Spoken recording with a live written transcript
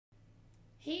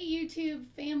Hey YouTube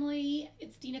family,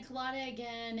 it's Dina Colada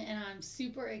again, and I'm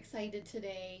super excited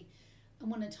today. I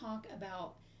want to talk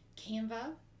about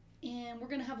Canva, and we're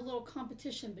going to have a little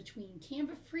competition between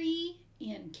Canva Free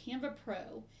and Canva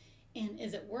Pro. And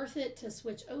is it worth it to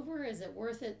switch over? Is it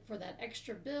worth it for that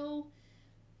extra bill?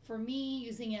 For me,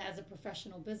 using it as a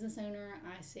professional business owner,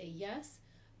 I say yes,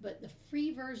 but the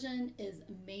free version is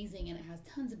amazing and it has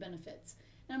tons of benefits.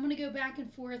 And I'm going to go back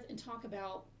and forth and talk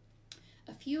about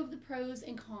a few of the pros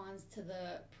and cons to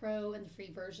the pro and the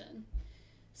free version.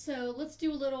 So let's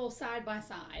do a little side by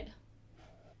side.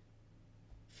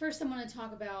 First, I'm going to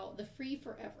talk about the free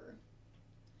forever.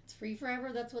 It's free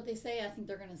forever, that's what they say. I think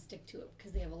they're going to stick to it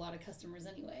because they have a lot of customers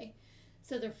anyway.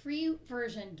 So the free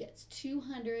version gets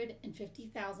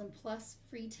 250,000 plus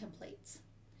free templates,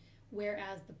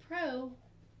 whereas the pro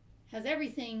has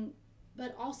everything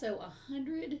but also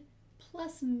 100+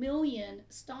 million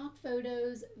stock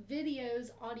photos, videos,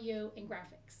 audio, and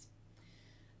graphics.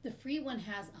 The free one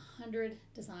has 100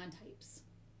 design types.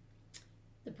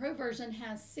 The pro version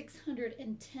has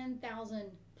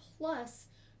 610,000 plus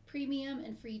premium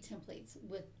and free templates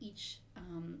with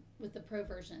the pro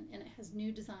version, and it has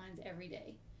new designs every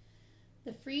day.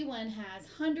 The free one has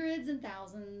hundreds of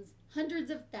thousands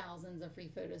of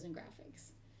free photos and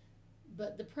graphics.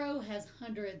 But the pro has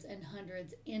hundreds and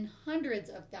hundreds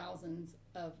of thousands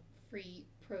of free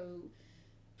pro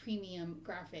premium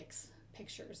graphics,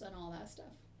 pictures, and all that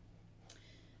stuff.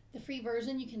 The free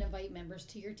version, you can invite members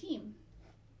to your team.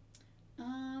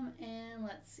 And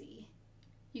let's see.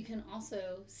 You can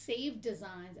also save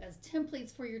designs as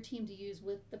templates for your team to use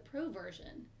with the pro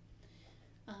version.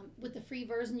 With the free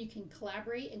version, you can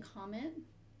collaborate and comment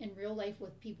in real life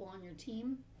with people on your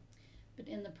team. But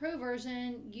in the pro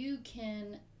version, you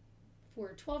can,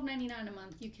 for $12.99 a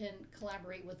month, you can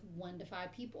collaborate with 1 to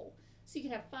 5 people. So you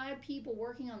could have 5 people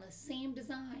working on the same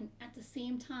design at the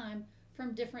same time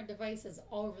from different devices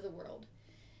all over the world.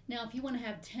 Now, if you want to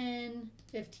have 10,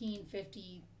 15,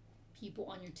 50 people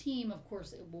on your team, of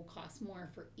course, it will cost more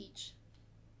for each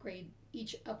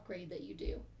upgrade that you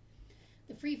do.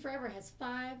 The free forever has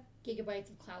 5 gigabytes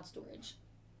of cloud storage.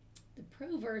 The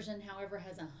pro version, however,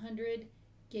 has 100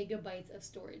 gigabytes of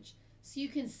storage. So you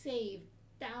can save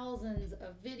thousands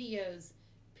of videos,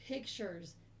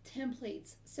 pictures,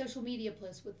 templates, social media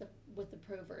posts with the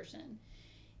pro version.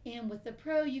 And with the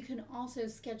pro, you can also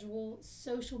schedule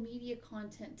social media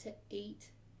content to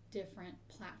 8 different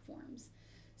platforms.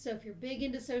 So if you're big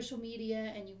into social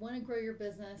media and you want to grow your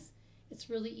business, it's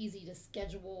really easy to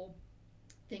schedule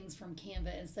things from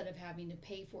Canva instead of having to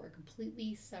pay for a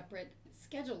completely separate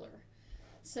scheduler.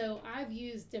 So I've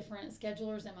used different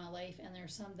schedulers in my life, and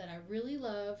there's some that I really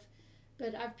love,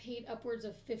 but I've paid upwards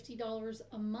of $50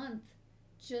 a month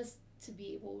just to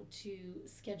be able to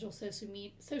schedule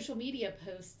social media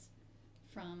posts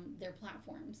from their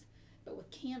platforms. But with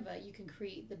Canva, you can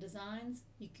create the designs,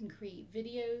 you can create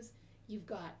videos, you've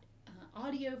got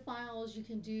audio files you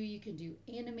can do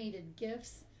animated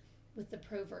GIFs with the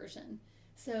pro version.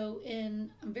 So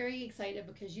I'm very excited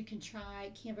because you can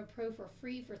try Canva Pro for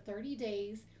free for 30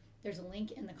 days. There's a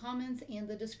link in the comments and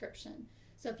the description.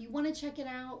 So if you want to check it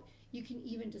out, you can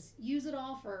even just use it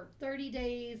all for 30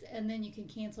 days and then you can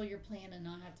cancel your plan and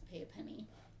not have to pay a penny.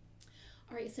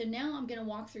 All right, so now I'm going to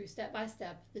walk through step by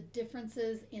step the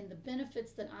differences and the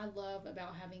benefits that I love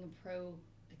about having a pro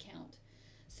account.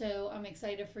 So I'm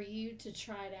excited for you to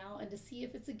try it out and to see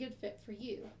if it's a good fit for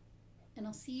you. And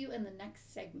I'll see you in the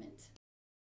next segment.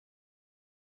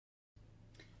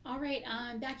 All right,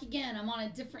 I'm back again. I'm on a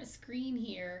different screen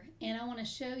here, and I want to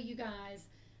show you guys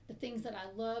the things that I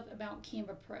love about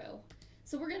Canva Pro.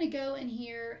 So we're going to go in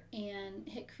here and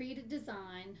hit Create a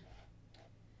Design.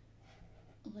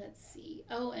 Let's see.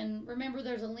 Oh, and remember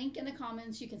there's a link in the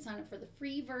comments. You can sign up for the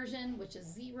free version, which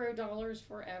is $0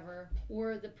 forever,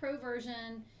 or the pro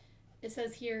version, it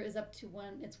says here, is up to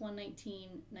it's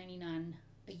 $119.99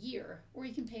 a year, or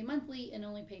you can pay monthly and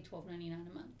only pay $12.99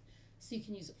 a month. So you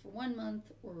can use it for 1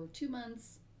 month or 2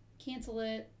 months, cancel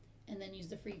it, and then use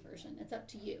the free version. It's up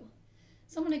to you.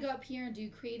 So I'm going to go up here and do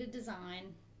Create a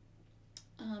Design.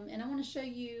 And I want to show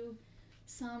you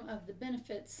some of the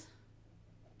benefits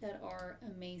that are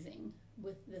amazing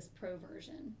with this pro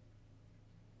version.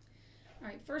 All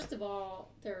right, first of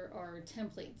all, there are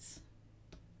templates.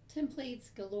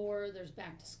 Templates galore. There's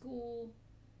back to school,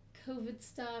 COVID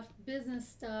stuff, business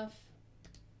stuff.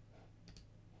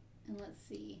 And let's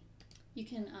see. You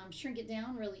can shrink it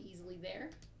down really easily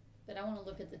there, but I want to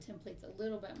look at the templates a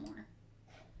little bit more.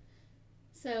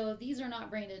 So these are not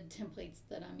branded templates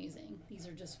that I'm using. These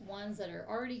are just ones that are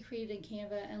already created in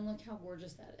Canva, and look how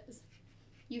gorgeous that is.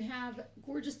 You have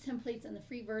gorgeous templates in the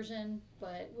free version,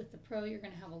 but with the Pro, you're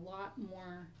going to have a lot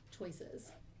more choices.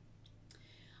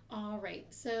 All right,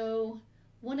 so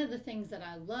one of the things that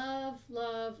I love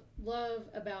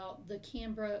about the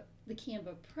Canva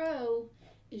Pro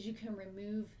is you can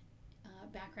remove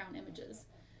background images.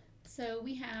 So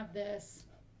we have this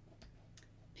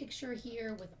picture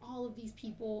here with all of these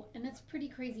people, and it's pretty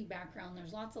crazy background.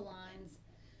 There's lots of lines.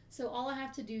 So all I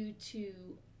have to do to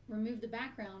remove the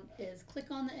background is click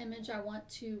on the image I want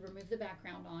to remove the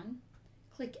background on,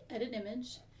 click Edit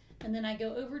Image, and then I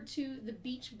go over to the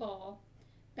beach ball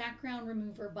background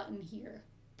remover button here.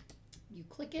 You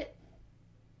click it,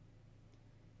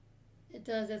 it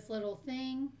does its little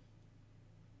thing,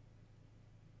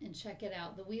 and check it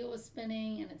out. The wheel is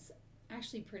spinning and it's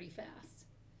actually pretty fast,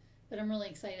 but I'm really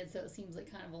excited, so it seems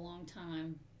like kind of a long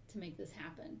time to make this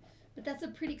happen. But that's a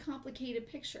pretty complicated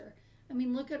picture. I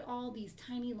mean, look at all these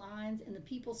tiny lines and the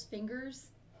people's fingers.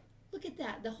 Look at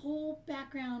that. The whole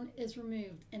background is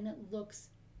removed and it looks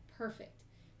perfect.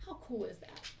 How cool is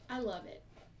that? I love it.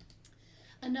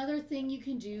 Another thing you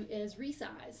can do is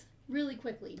resize really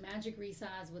quickly. Magic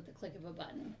resize with the click of a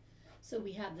button. So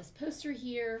we have this poster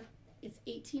here. It's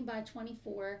 18 by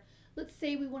 24. Let's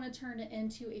say we want to turn it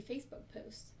into a Facebook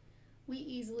post. We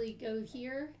easily go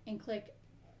here and click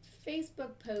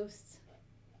Facebook posts,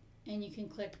 and you can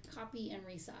click copy and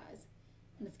resize,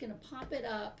 and it's going to pop it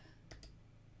up.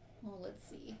 Well, let's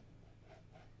see.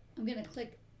 I'm going to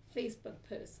click Facebook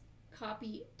posts,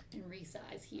 copy and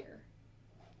resize here.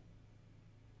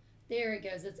 There it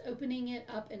goes. It's opening it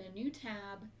up in a new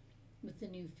tab with the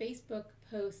new Facebook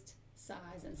post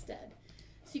size instead.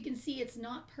 So you can see it's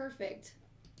not perfect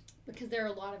because there are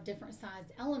a lot of different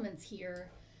sized elements here.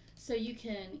 So you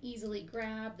can easily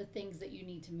grab the things that you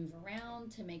need to move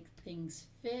around to make things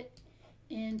fit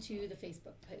into the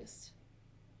Facebook post.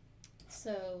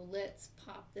 So let's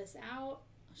pop this out.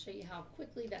 I'll show you how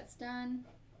quickly that's done.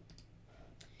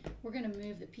 We're going to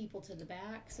move the people to the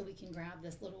back so we can grab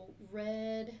this little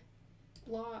red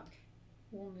block.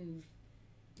 We'll move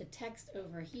the text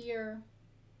over here.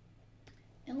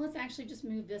 And let's actually just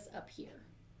move this up here.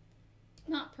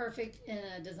 Not perfect in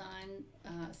a design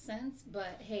sense,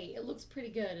 but hey, it looks pretty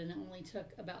good and it only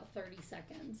took about 30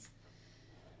 seconds.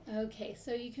 Okay,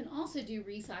 so you can also do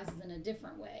resizes in a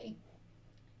different way.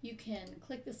 You can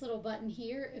click this little button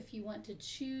here if you want to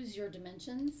choose your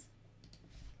dimensions.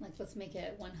 Like let's make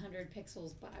it 100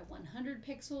 pixels by 100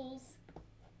 pixels.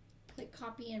 Click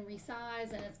copy and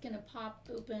resize, and it's going to pop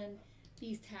open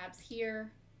these tabs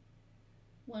here.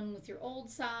 One with your old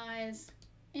size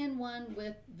and one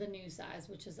with the new size,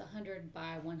 which is 100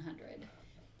 by 100.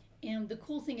 And the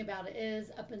cool thing about it is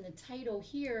up in the title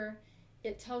here,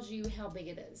 it tells you how big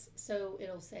it is. So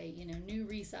it'll say, you know, new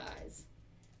resize,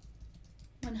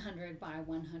 100 by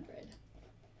 100.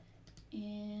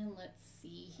 And let's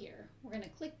see here. We're going to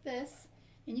click this,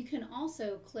 and you can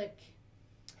also click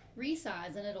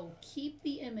resize, and it'll keep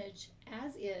the image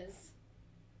as is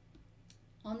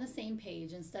on the same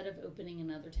page instead of opening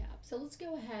another tab. So let's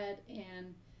go ahead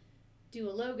and do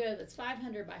a logo that's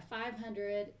 500 by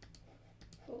 500.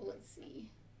 Oh, let's see.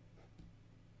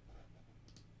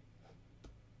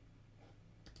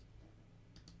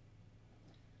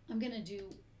 I'm going to do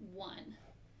one.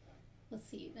 Let's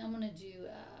see. I'm going to do,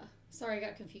 sorry, I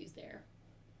got confused there.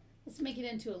 Let's make it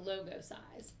into a logo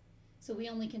size. So we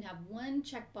only can have one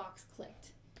checkbox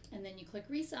clicked. And then you click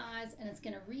resize, and it's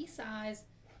going to resize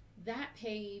that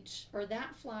page or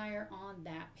that flyer on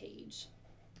that page.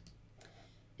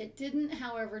 It didn't,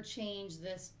 however, change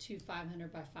this to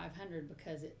 500 by 500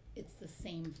 because it's the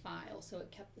same file, so it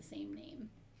kept the same name.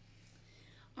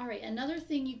 All right, another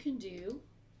thing you can do,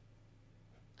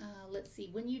 let's see,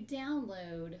 when you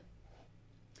download,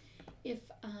 if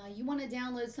you want to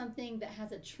download something that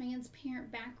has a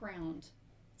transparent background,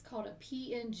 it's called a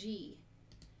PNG.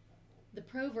 The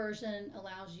Pro version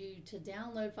allows you to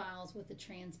download files with a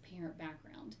transparent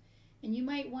background. And you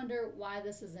might wonder why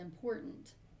this is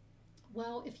important.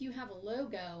 Well, if you have a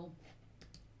logo,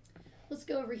 let's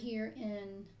go over here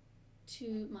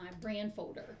into my brand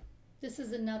folder. This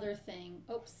is another thing.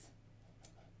 Oops.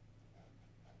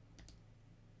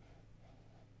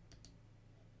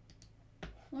 I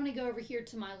want to go over here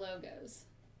to my logos.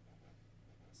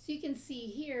 So you can see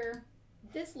here,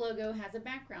 this logo has a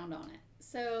background on it.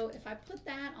 So if I put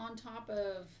that on top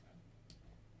of,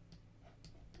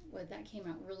 well, that came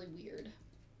out really weird.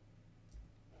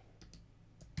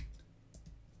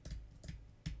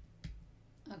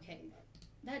 Okay,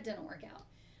 that didn't work out.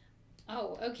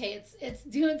 Oh, okay, it's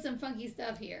doing some funky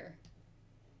stuff here.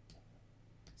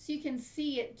 So you can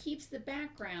see it keeps the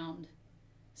background.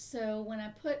 So when I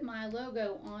put my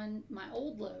logo on, my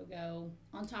old logo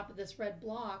on top of this red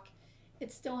block,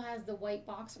 it still has the white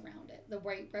box around it, the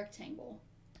white rectangle.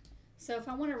 So if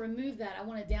I want to remove that, I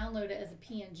want to download it as a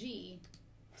PNG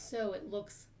so it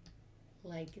looks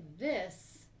like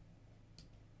this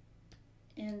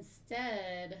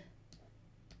instead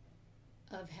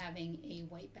of having a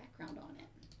white background on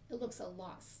it. It looks a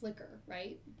lot slicker,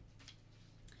 right?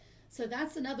 So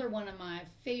that's another one of my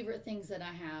favorite things that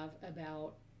I have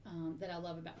about, that I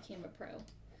love about Canva Pro.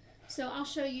 So I'll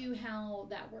show you how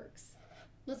that works.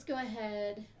 Let's go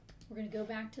ahead, we're going to go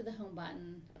back to the home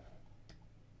button.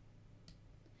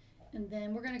 And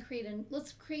then we're going to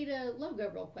let's create a logo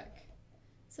real quick.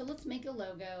 So let's make a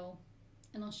logo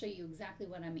and I'll show you exactly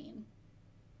what I mean.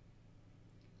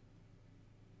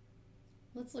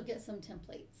 Let's look at some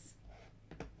templates.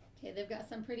 Okay, they've got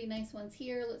some pretty nice ones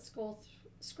here. Let's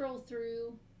scroll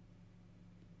through.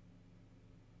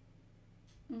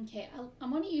 Okay,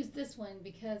 I'm going to use this one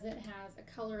because it has a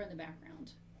color in the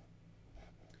background.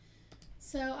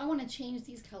 So I want to change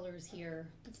these colors here.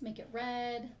 Let's make it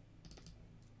red.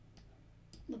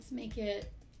 Let's make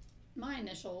it my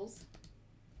initials.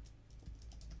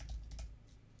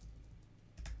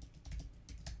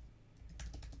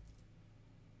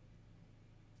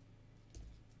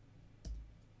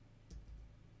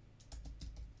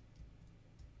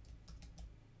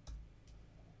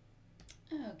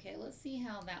 Okay, let's see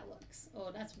how that looks.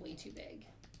 Oh, that's way too big.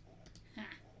 Ha.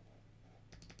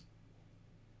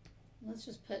 Let's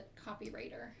just put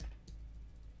copywriter.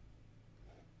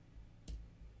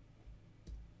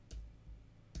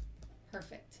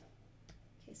 Perfect.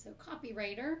 Okay, so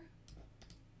copywriter.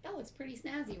 That looks pretty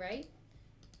snazzy, right?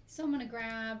 So I'm going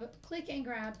to click and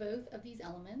grab both of these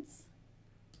elements,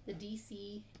 the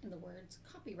DC and the words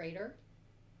copywriter.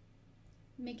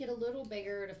 Make it a little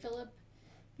bigger to fill up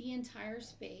the entire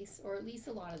space, or at least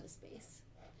a lot of the space.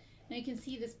 Now you can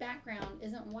see this background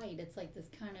isn't white, it's like this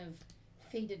kind of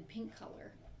faded pink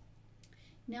color.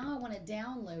 Now I want to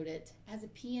download it as a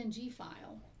PNG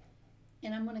file,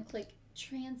 and I'm going to click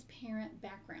transparent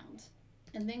background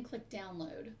and then click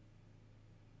download.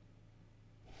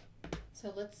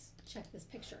 So let's check this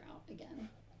picture out again.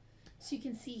 So you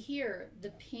can see here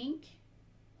the pink,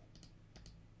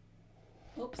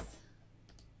 oops,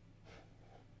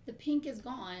 the pink is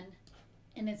gone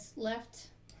and it's left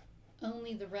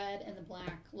only the red and the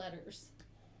black letters.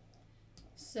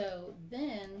 So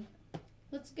then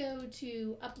let's go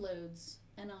to uploads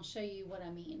and I'll show you what I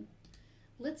mean.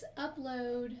 Let's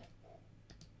upload,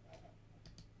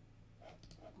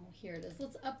 oh here it is,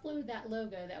 let's upload that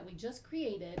logo that we just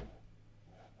created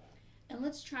and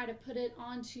let's try to put it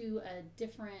onto a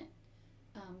different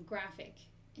graphic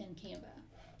in Canva.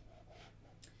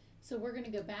 So we're going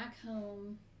to go back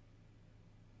home.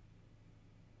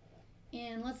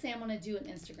 And let's say I'm going to do an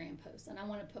Instagram post and I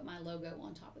want to put my logo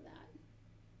on top of that.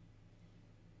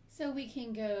 So we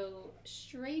can go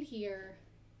straight here.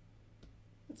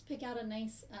 Let's pick out a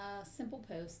nice simple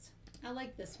post. I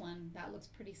like this one. That looks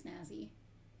pretty snazzy.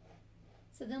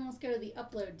 So then let's go to the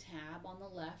upload tab on the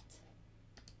left.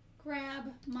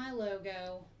 Grab my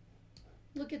logo.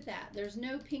 Look at that. There's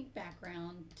no pink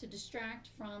background to distract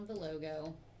from the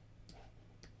logo.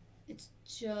 It's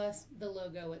just the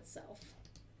logo itself.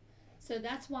 So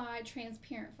that's why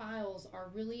transparent files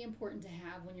are really important to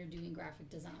have when you're doing graphic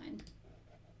design.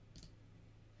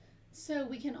 So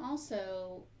we can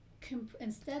also,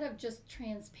 instead of just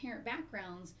transparent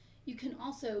backgrounds, you can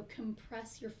also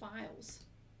compress your files.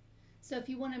 So if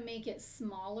you want to make it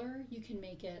smaller, you can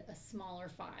make it a smaller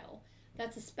file.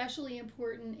 That's especially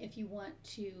important if you want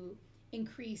to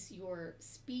increase your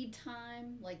speed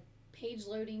time, like page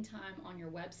loading time on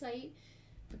your website,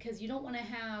 because you don't want to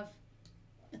have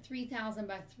a 3000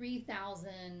 by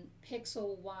 3000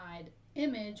 pixel wide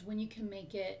image when you can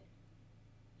make it,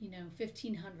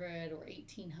 1500 or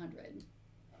 1800,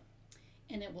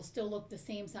 and it will still look the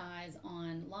same size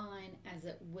online as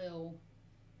it will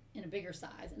in a bigger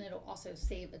size, and it'll also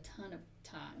save a ton of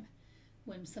time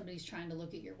when somebody's trying to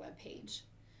look at your web page.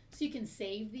 So you can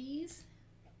save these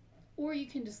or you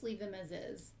can just leave them as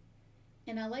is.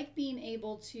 And I like being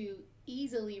able to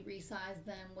easily resize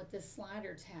them with this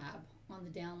slider tab on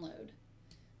the download.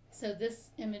 So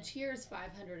this image here is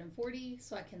 540,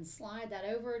 so I can slide that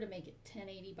over to make it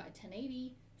 1080 by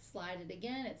 1080, slide it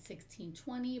again at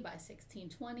 1620 by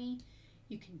 1620.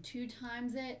 You can 2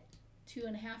 times it,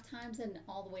 2.5 times it, and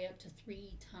all the way up to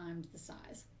 3 times the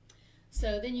size.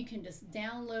 So then you can just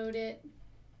download it.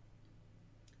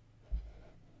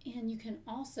 And you can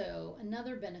also,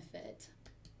 another benefit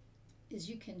is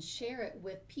you can share it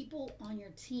with people on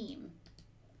your team.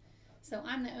 So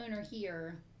I'm the owner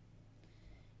here,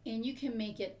 and you can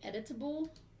make it editable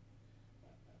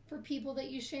for people that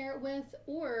you share it with,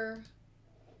 or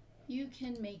you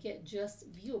can make it just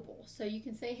viewable. So you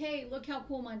can say, hey, look how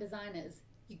cool my design is.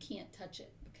 You can't touch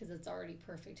it because it's already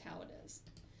perfect how it is.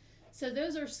 So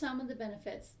those are some of the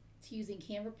benefits to using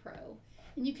Canva Pro.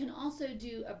 And you can also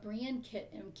do a brand kit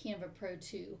in Canva Pro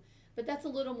too, but that's a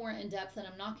little more in depth and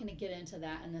I'm not going to get into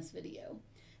that in this video.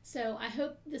 So I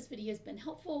hope this video has been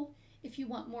helpful. If you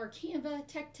want more Canva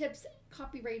tech tips,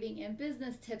 copywriting, and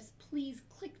business tips, please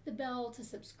click the bell to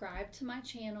subscribe to my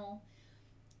channel.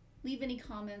 Leave any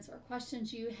comments or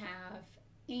questions you have,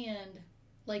 and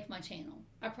like my channel.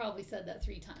 I probably said that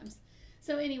 3 times.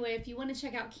 So anyway, if you want to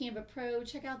check out Canva Pro,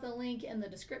 check out the link in the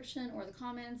description or the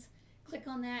comments. Click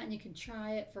on that and you can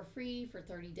try it for free for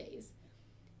 30 days.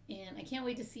 And I can't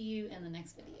wait to see you in the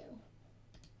next video.